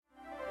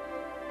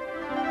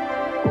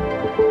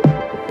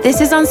This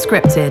is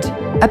Unscripted,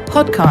 a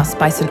podcast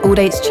by St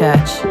Aldate's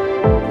Church.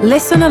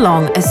 Listen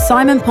along as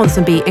Simon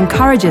Ponsonby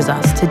encourages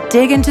us to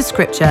dig into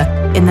Scripture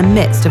in the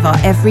midst of our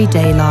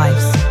everyday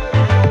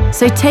lives.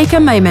 So take a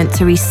moment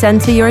to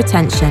recenter your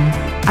attention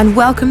and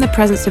welcome the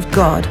presence of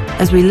God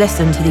as we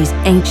listen to these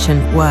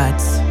ancient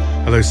words.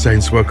 Hello,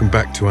 Saints. Welcome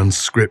back to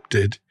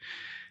Unscripted.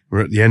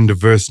 We're at the end of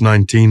verse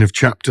 19 of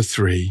chapter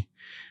 3.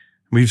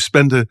 We've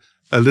spent a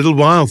little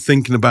while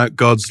thinking about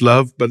God's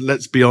love, but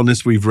let's be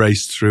honest, we've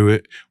raced through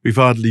it. We've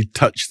hardly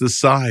touched the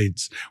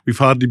sides. We've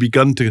hardly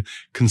begun to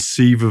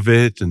conceive of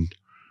it and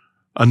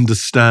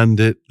understand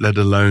it, let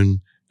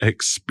alone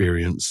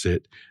experience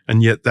it.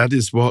 And yet that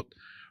is what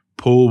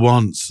Paul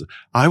wants.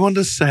 I want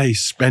to say,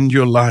 spend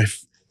your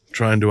life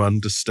trying to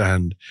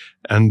understand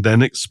and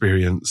then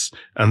experience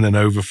and then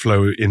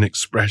overflow in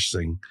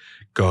expressing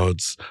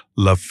God's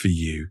love for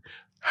you,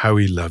 how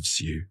he loves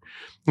you.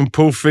 And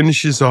Paul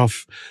finishes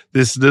off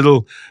this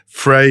little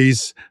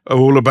phrase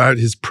all about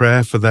his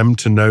prayer for them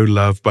to know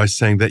love by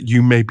saying that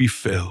you may be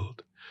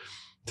filled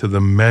to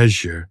the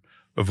measure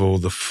of all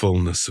the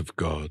fullness of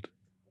God.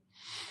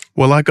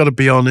 Well, I got to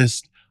be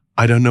honest,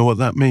 I don't know what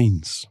that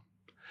means.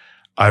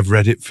 I've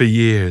read it for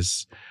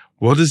years.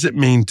 What does it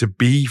mean to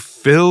be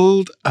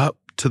filled up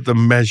to the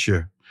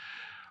measure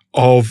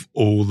of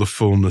all the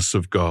fullness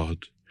of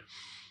God?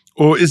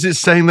 Or is it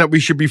saying that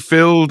we should be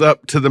filled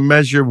up to the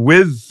measure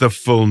with the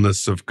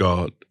fullness of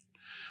God?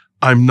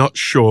 I'm not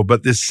sure,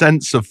 but this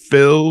sense of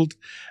filled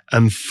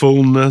and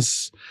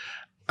fullness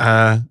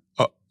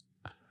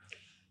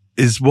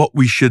is what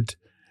we should,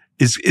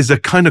 is a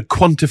kind of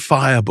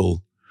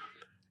quantifiable.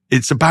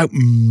 It's about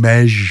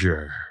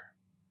measure.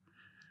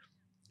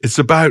 It's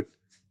about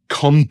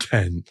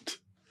content.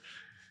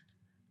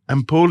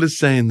 And Paul is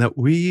saying that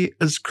we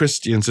as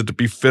Christians are to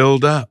be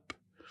filled up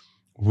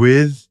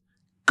with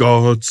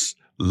God's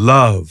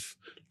love,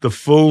 the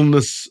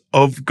fullness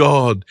of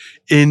God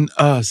in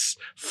us,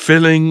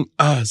 filling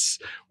us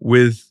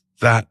with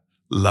that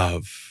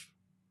love.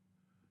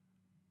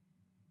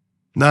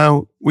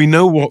 Now, we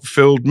know what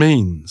filled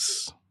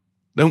means,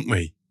 don't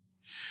we?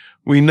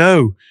 We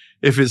know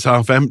if it's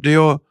half empty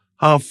or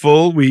half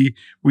full. We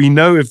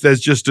know if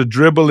there's just a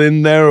dribble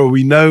in there, or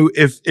we know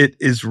if it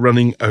is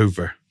running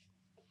over.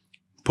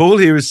 Paul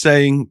here is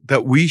saying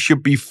that we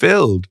should be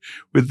filled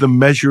with the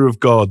measure of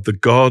God, the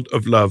God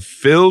of love,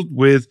 filled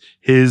with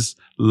his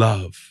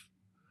love.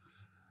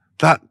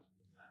 That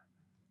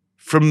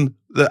from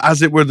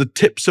as it were, the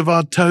tips of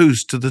our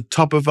toes to the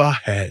top of our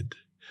head,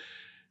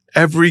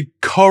 every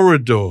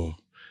corridor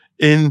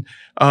in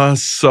our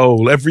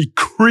soul, every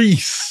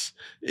crease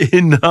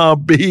in our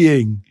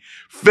being,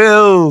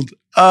 filled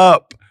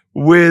up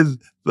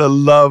with the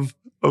love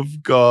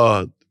of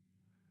God.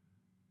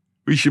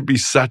 We should be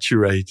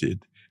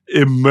saturated,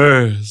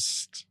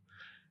 immersed,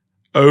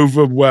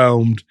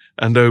 overwhelmed,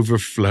 and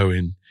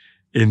overflowing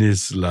in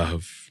his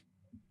love.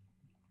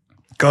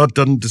 God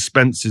doesn't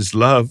dispense his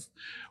love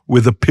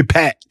with a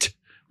pipette.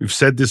 We've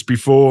said this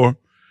before,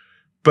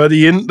 but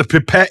he isn't the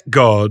pipette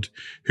God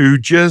who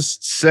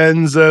just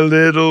sends a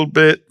little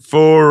bit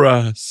for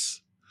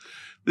us.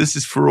 This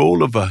is for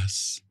all of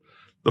us.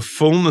 The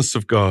fullness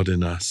of God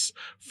in us,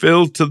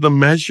 filled to the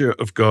measure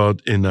of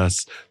God in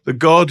us, the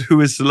God who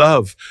is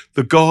love,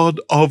 the God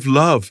of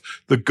love,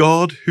 the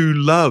God who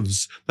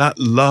loves, that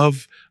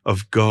love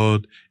of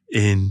God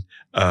in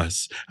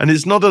us. And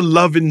it's not a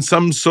love in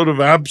some sort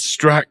of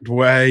abstract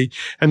way,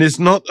 and it's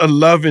not a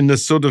love in a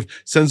sort of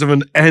sense of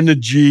an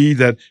energy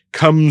that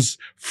comes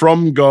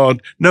from God.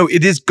 No,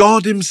 it is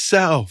God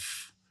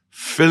himself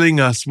filling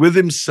us with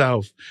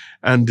himself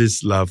and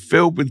his love,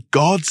 filled with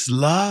God's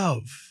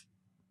love.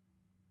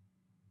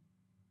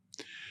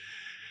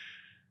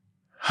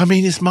 I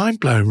mean, it's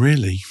mind-blowing,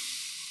 really.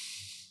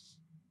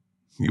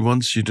 He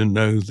wants you to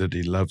know that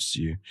he loves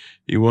you.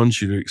 He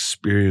wants you to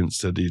experience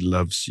that he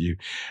loves you.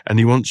 And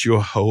he wants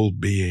your whole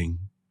being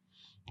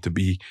to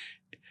be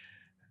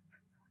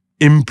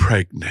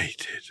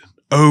impregnated and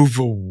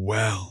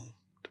overwhelmed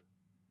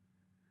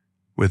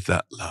with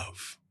that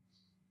love.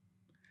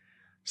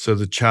 So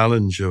the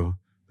challenge or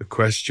the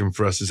question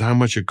for us is, how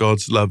much of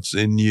God's love's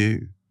in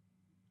you?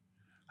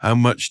 How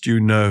much do you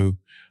know,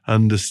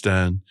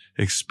 understand,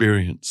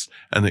 experience,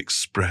 and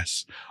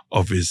express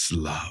of his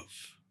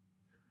love?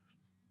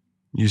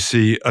 You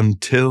see,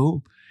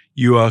 until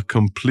you are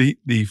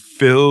completely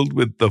filled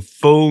with the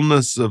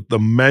fullness of the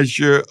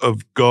measure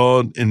of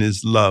God in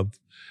his love,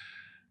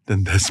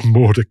 then there's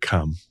more to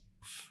come.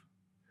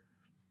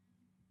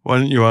 Why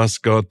don't you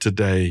ask God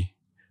today,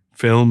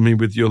 fill me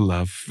with your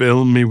love,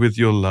 fill me with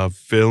your love,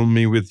 fill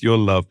me with your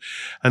love.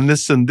 And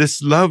listen,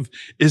 this love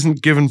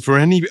isn't given for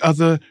any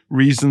other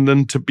reason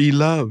than to be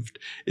loved.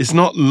 It's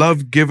not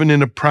love given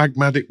in a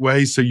pragmatic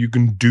way so you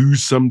can do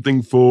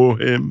something for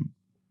him.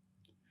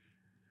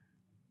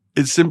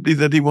 It's simply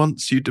that he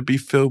wants you to be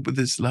filled with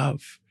his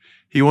love.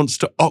 He wants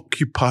to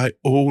occupy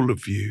all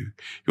of you.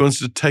 He wants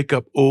to take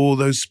up all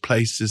those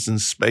places and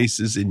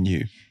spaces in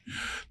you.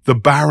 The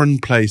barren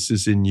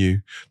places in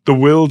you, the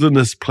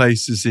wilderness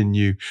places in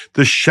you,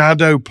 the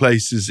shadow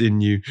places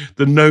in you,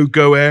 the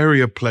no-go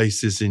area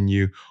places in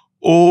you,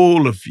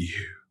 all of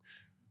you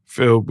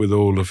filled with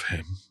all of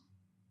him.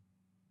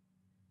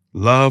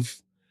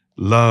 Love,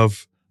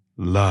 love,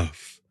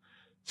 love.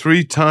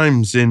 3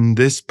 times in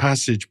this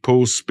passage,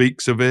 Paul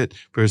speaks of it,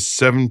 verse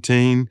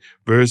 17,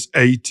 verse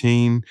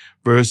 18,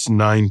 verse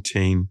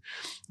 19.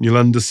 You'll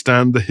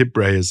understand the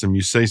Hebraism.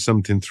 You say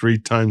something 3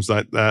 times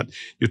like that,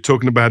 you're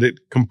talking about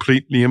it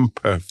completely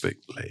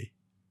imperfectly.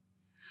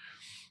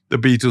 The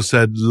Beatles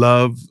said,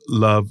 love,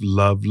 love,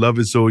 love. Love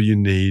is all you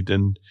need.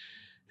 And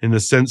in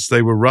a sense,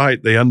 they were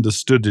right. They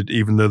understood it,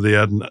 even though they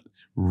hadn't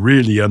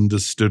really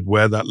understood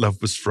where that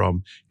love was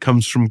from. It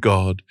comes from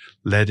God.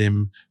 Let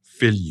him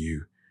fill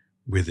you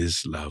with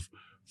his love.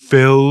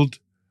 Filled,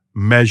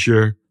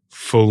 measure,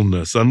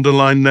 fullness.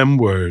 Underline them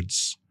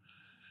words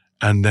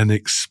and then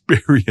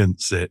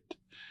experience it.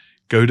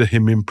 Go to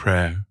him in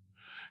prayer.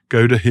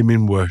 Go to him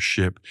in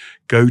worship.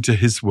 Go to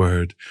his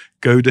word.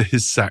 Go to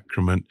his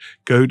sacrament.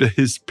 Go to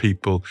his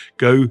people.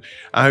 Go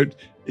out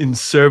in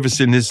service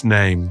in his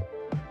name.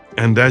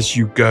 And as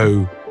you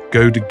go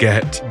to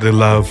get the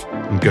love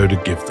and go to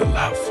give the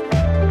love.